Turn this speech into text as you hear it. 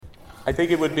I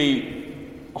think it would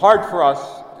be hard for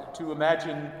us to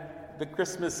imagine the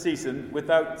Christmas season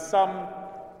without some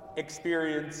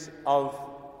experience of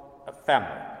a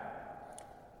family,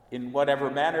 in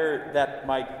whatever manner that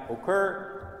might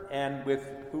occur and with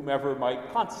whomever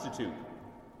might constitute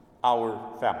our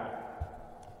family.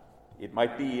 It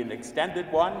might be an extended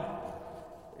one,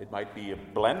 it might be a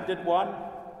blended one,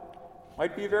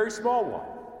 might be a very small one,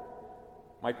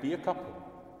 might be a couple.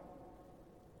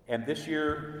 And this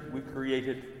year we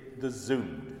created the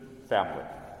Zoomed family.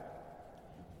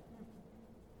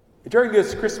 During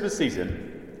this Christmas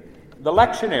season, the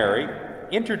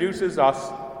lectionary introduces us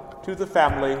to the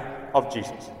family of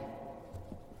Jesus.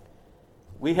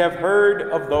 We have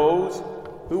heard of those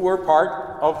who were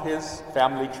part of his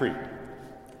family tree: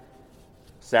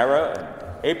 Sarah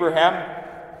and Abraham,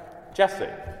 Jesse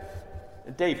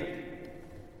and David,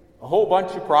 a whole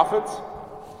bunch of prophets,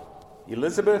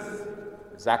 Elizabeth,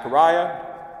 Zachariah,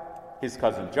 his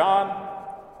cousin John,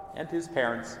 and his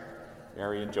parents,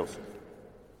 Mary and Joseph.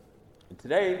 And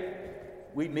today,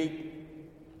 we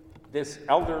meet this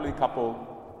elderly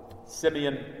couple,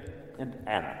 Simeon and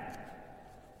Anna,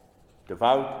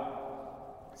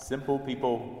 devout, simple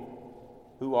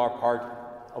people who are part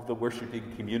of the worshiping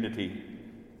community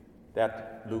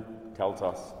that Luke tells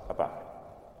us about.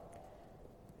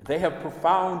 They have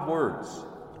profound words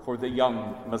for the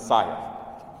young Messiah.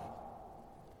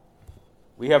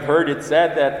 We have heard it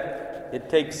said that it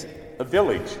takes a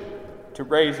village to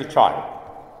raise a child,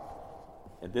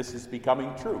 and this is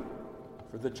becoming true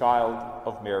for the child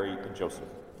of Mary and Joseph.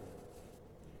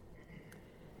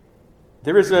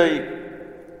 There is a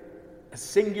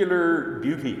singular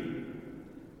beauty,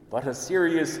 but a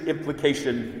serious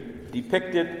implication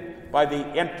depicted by the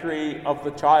entry of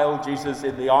the child Jesus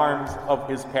in the arms of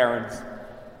his parents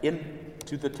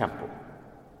into the temple.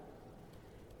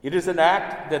 It is an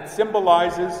act that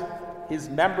symbolizes his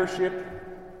membership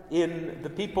in the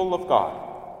people of God.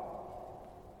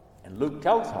 And Luke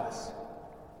tells us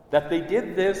that they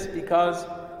did this because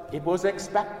it was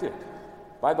expected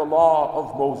by the law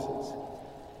of Moses,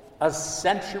 a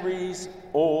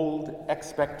centuries-old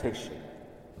expectation.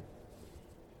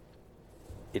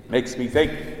 It makes me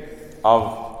think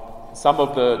of some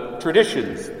of the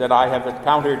traditions that I have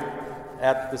encountered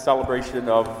at the celebration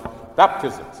of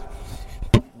baptisms.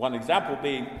 One example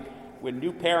being when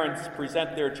new parents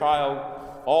present their child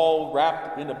all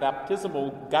wrapped in a baptismal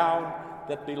gown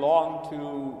that belonged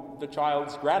to the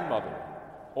child's grandmother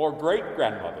or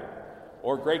great-grandmother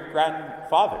or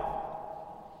great-grandfather,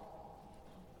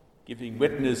 giving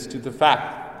witness to the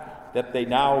fact that they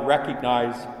now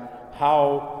recognize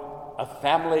how a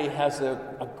family has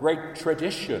a great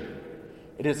tradition.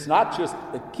 It is not just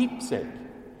a keepsake,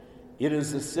 it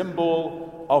is a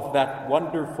symbol of that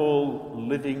wonderful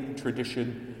living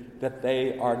tradition that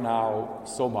they are now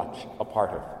so much a part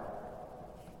of.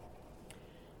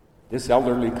 This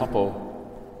elderly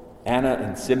couple, Anna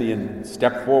and Simeon,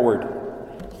 step forward,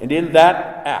 and in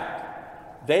that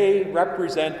act, they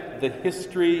represent the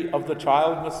history of the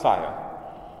child Messiah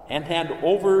and hand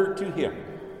over to him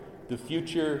the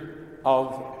future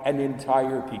of an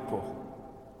entire people.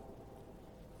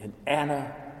 And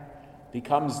Anna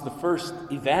becomes the first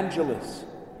evangelist.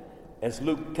 As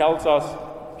Luke tells us,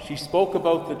 she spoke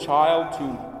about the child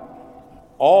to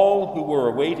all who were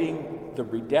awaiting the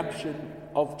redemption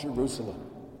of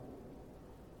Jerusalem.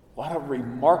 What a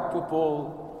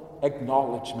remarkable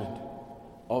acknowledgement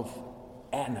of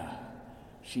Anna.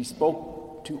 She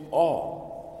spoke to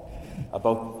all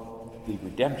about the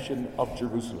redemption of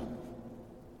Jerusalem.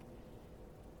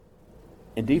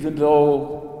 And even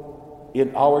though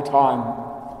in our time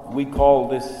we call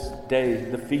this day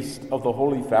the Feast of the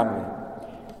Holy Family,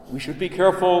 we should be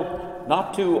careful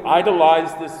not to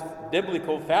idolize this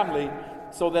biblical family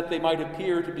so that they might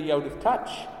appear to be out of touch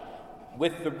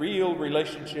with the real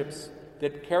relationships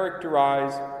that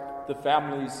characterize the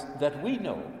families that we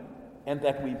know and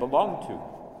that we belong to.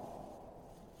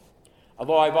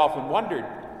 Although I've often wondered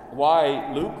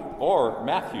why Luke or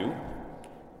Matthew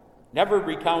never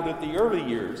recounted the early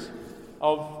years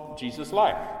of Jesus'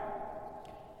 life.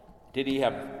 Did he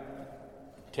have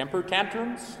temper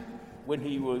tantrums when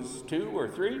he was 2 or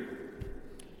 3?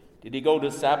 Did he go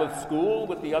to Sabbath school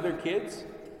with the other kids?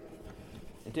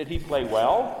 And did he play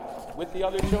well with the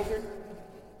other children?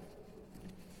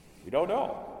 We don't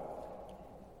know.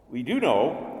 We do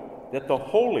know that the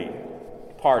holy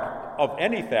part of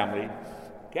any family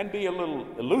can be a little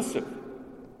elusive,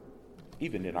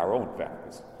 even in our own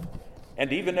families,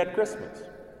 and even at Christmas.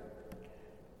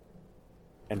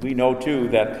 And we know, too,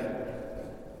 that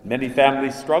many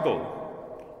families struggle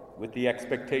with the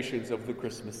expectations of the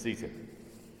Christmas season.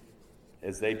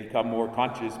 as they become more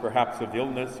conscious perhaps of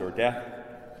illness or death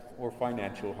or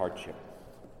financial hardship.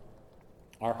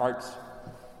 Our hearts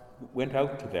went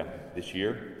out to them this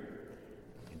year,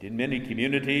 and in many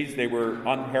communities they were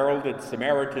unheralded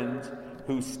Samaritans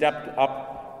who stepped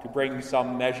up to bring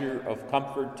some measure of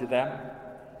comfort to them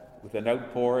with an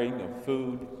outpouring of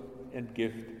food and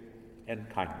gift and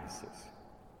kindnesses.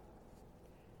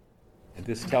 And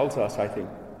this tells us, I think,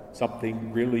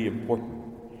 something really important.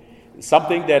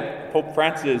 Something that Pope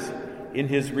Francis, in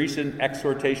his recent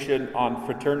exhortation on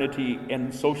fraternity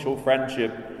and social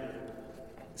friendship,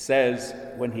 says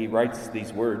when he writes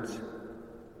these words: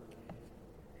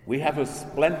 "We have a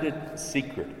splendid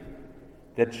secret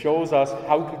that shows us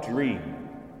how to dream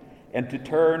and to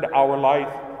turn our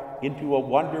life into a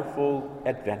wonderful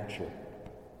adventure.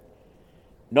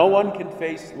 No one can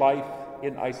face life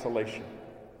in isolation.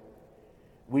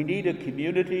 We need a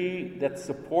community that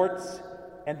supports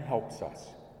and helps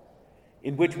us,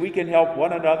 in which we can help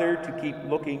one another to keep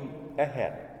looking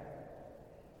ahead.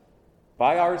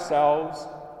 By ourselves,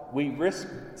 we risk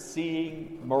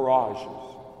seeing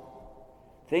mirages,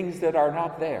 things that are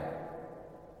not there.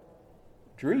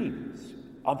 Dreams,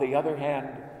 on the other hand,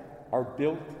 are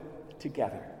built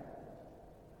together.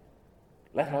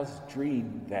 Let us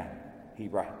dream then," he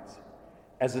writes,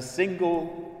 "as a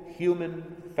single human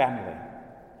family,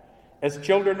 as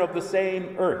children of the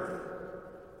same earth,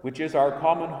 which is our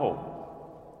common home,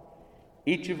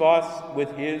 each of us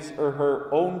with his or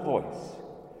her own voice,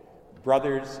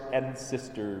 brothers and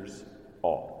sisters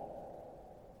all."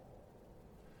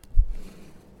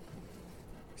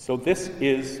 So this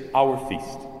is our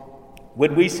feast.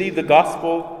 When we see the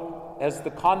gospel as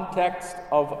the context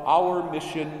of our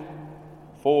mission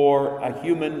for a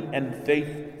human and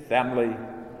faith family,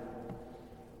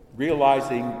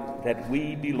 realizing that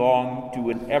we belong to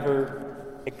an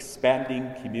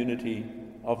ever-expanding community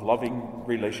of loving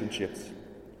relationships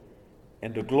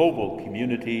and a global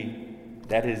community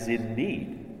that is in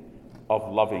need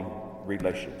of loving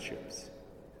relationships.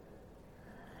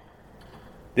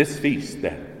 This feast,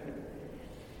 then,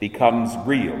 becomes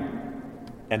real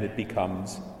and it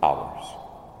becomes ours.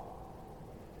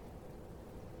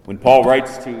 When Paul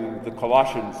writes to the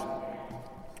Colossians,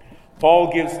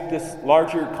 Paul gives this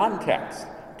larger context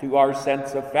to our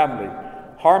sense of family.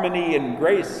 Harmony and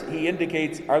grace, he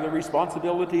indicates, are the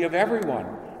responsibility of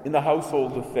everyone in the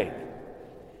household of faith.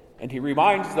 And he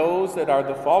reminds those that are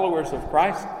the followers of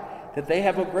Christ that they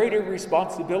have a greater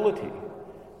responsibility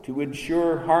to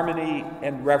ensure harmony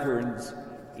and reverence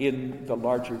in the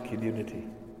larger community.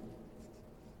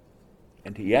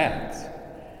 And he adds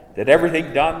that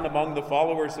everything done among the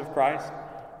followers of Christ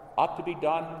ought to be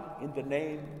done in the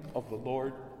name of the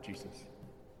Lord Jesus.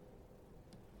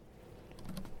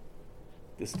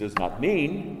 This does not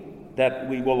mean that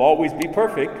we will always be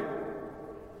perfect,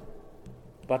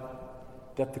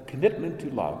 but that the commitment to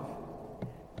love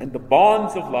and the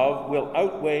bonds of love will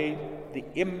outweigh the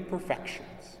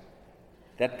imperfections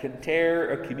that can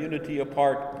tear a community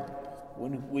apart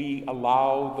when we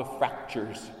allow the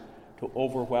fractures to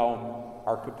overwhelm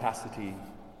our capacity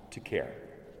to care.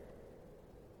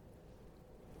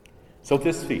 So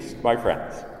this feast, my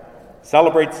friends,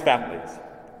 celebrates families.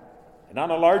 And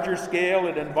on a larger scale,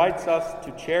 it invites us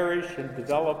to cherish and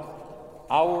develop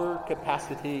our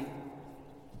capacity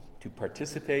to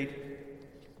participate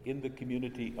in the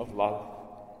community of love,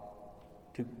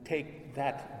 to take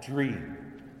that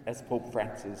dream, as Pope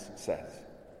Francis says.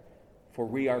 For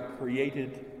we are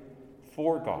created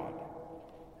for God,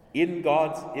 in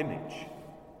God's image,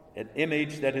 an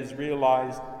image that is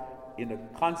realized in a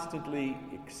constantly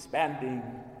expanding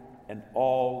and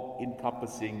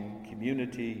all-encompassing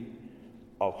community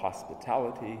of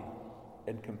hospitality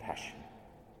and compassion.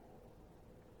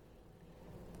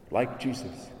 Like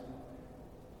Jesus,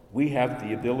 we have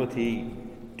the ability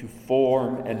to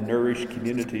form and nourish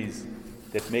communities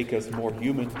that make us more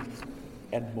human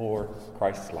and more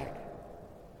Christ-like.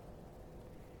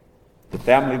 The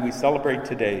family we celebrate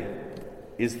today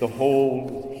is the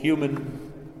whole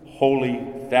human, holy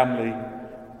family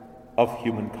of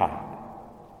humankind.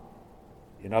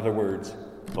 In other words,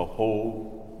 the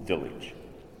whole village,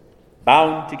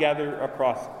 bound together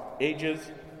across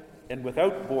ages and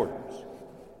without borders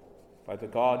by the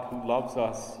God who loves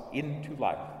us into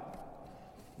life,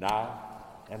 now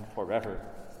and forever.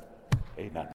 Amen.